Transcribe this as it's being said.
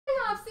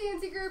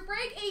CNC Group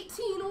break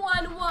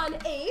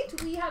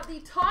 18118. We have the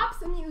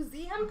Topps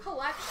Museum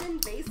Collection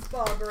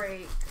baseball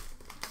break.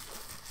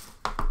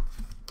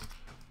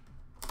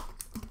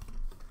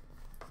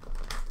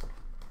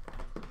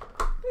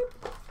 Boop.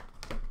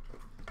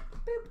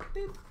 Boop,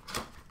 boop.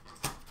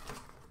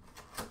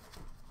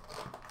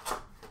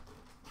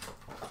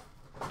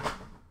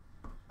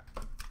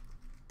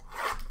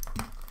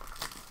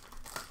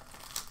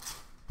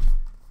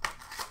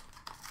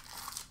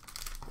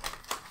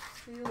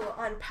 Do a little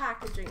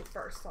unpackaging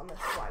first on this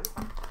one.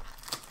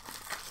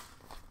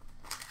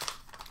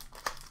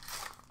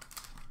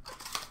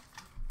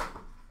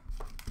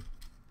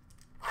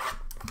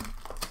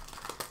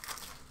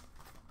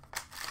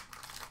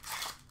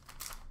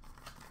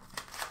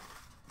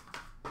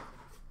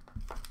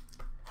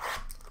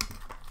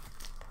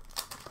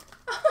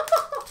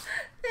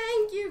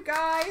 Thank you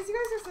guys. You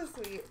guys are so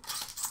sweet.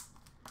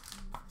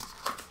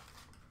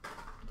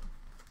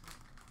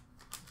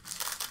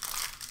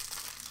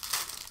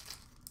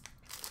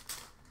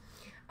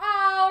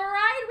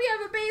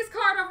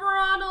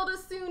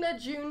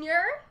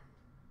 Jr.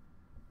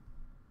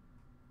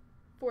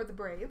 for the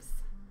Braves,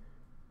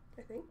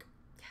 I think.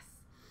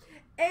 Yes.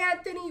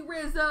 Anthony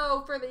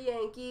Rizzo for the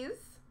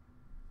Yankees.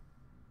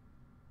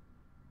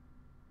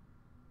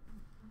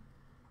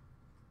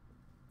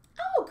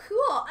 Oh,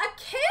 cool. A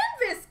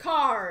canvas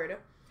card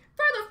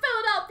for the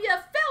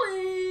Philadelphia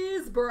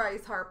Phillies,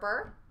 Bryce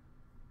Harper.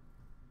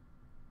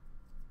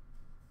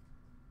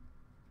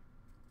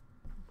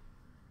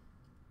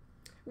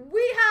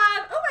 We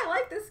have, oh, I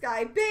like this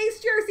guy,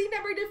 base jersey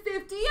number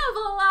 /50 of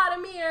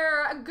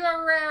Vladimir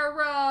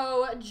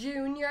Guerrero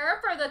Jr.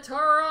 for the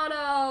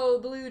Toronto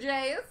Blue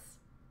Jays.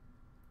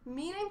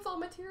 Meaningful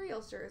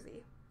Materials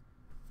jersey.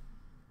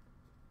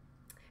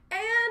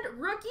 And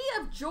rookie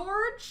of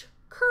George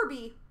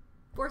Kirby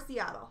for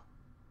Seattle.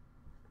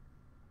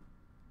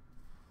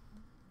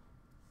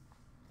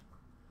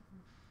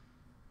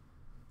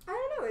 I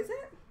don't know, is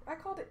it? I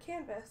called it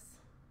canvas.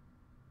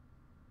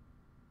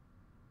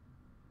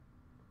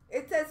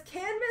 It says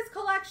Canvas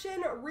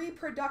Collection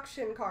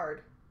Reproduction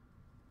Card.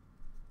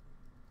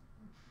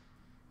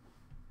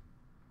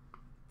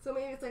 So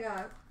maybe it's like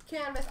a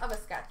canvas of a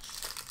sketch.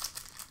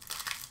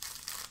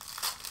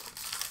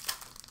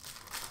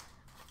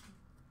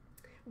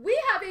 We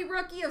have a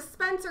rookie of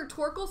Spencer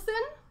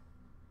Torkelson.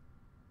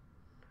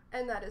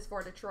 And that is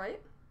for Detroit.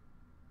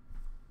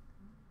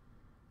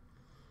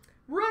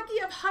 Rookie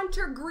of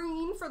Hunter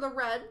Green for the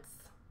Reds.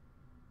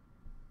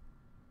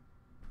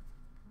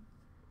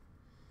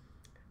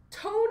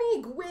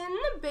 Tony Gwynn,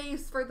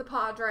 base for the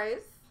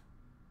Padres.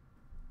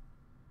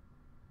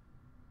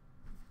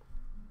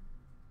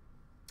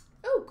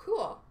 Oh,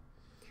 cool.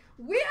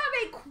 We have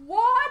a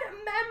quad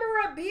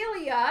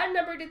memorabilia,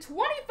 number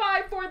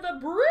 /25 for the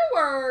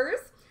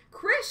Brewers.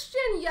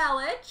 Christian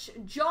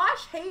Yelich,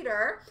 Josh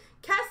Hader,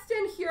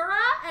 Keston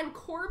Hiura, and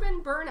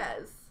Corbin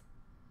Burnez.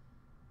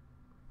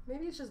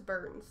 Maybe it's just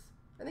Burns.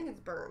 I think it's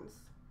Burns.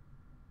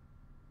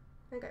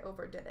 I think I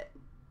overdid it.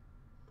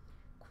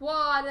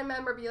 Quad and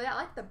memorabilia. I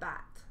like the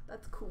bat.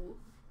 That's cool.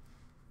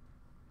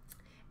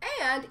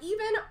 And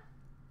even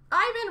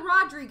Ivan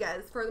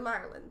Rodriguez for the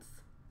Marlins.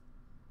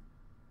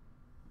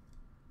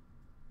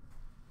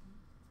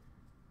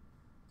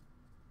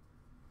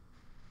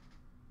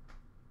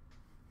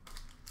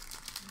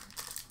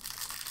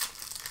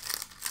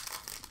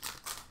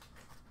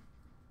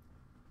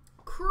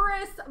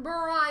 Chris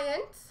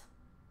Bryant,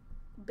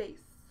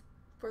 base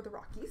for the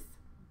Rockies.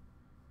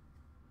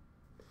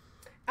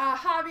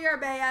 Javier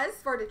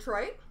Baez for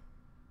Detroit.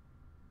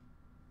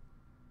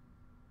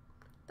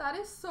 That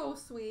is so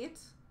sweet.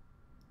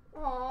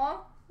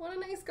 Aw, what a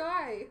nice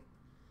guy.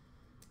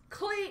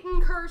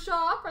 Clayton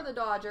Kershaw for the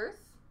Dodgers.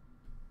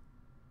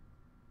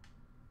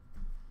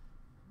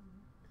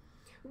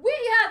 We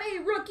have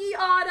a rookie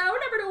auto,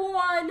 number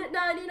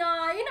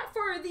 /199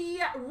 for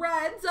the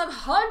Reds of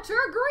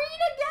Hunter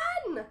Green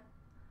again.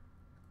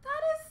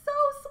 That is so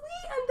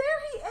sweet, and there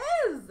he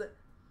is.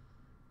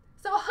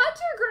 So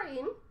Hunter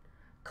Green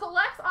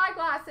collects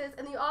eyeglasses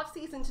in the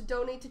off-season to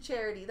donate to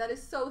charity. That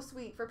is so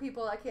sweet for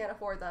people that can't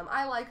afford them.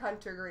 I like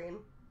Hunter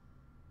Green.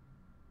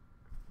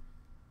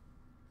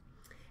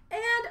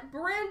 And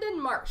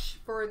Brandon Marsh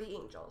for the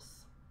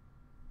Angels.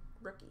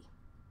 Rookie.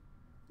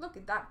 Look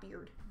at that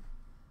beard.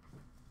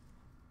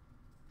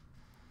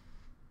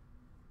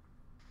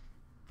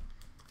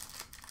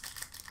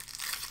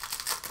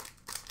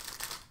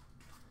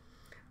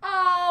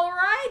 All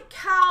right,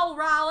 Cal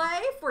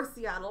Raleigh for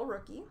Seattle,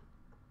 rookie.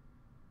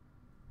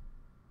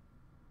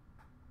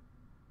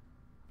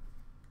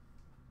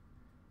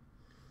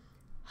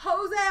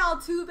 Jose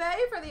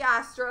Altuve for the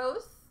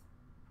Astros.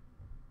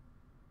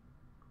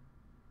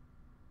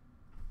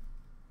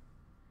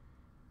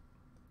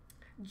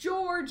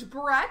 George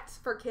Brett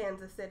for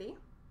Kansas City.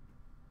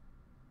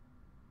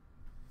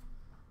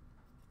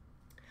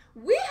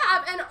 We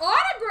have an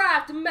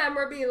autographed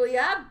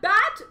memorabilia,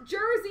 bat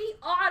jersey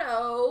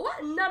auto,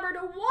 number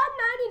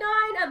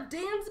 /199 of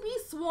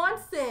Dansby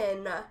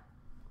Swanson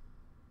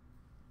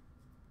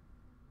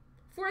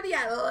for the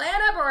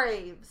Atlanta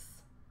Braves.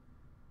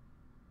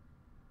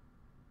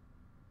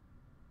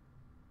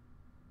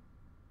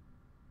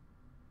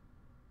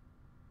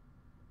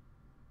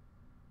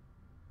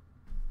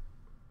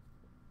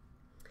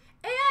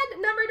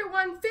 And number to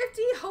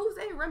 150,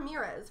 Jose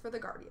Ramirez for the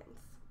Guardians.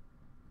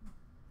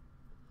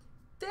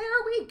 There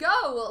we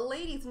go,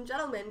 ladies and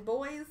gentlemen,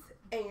 boys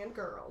and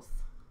girls.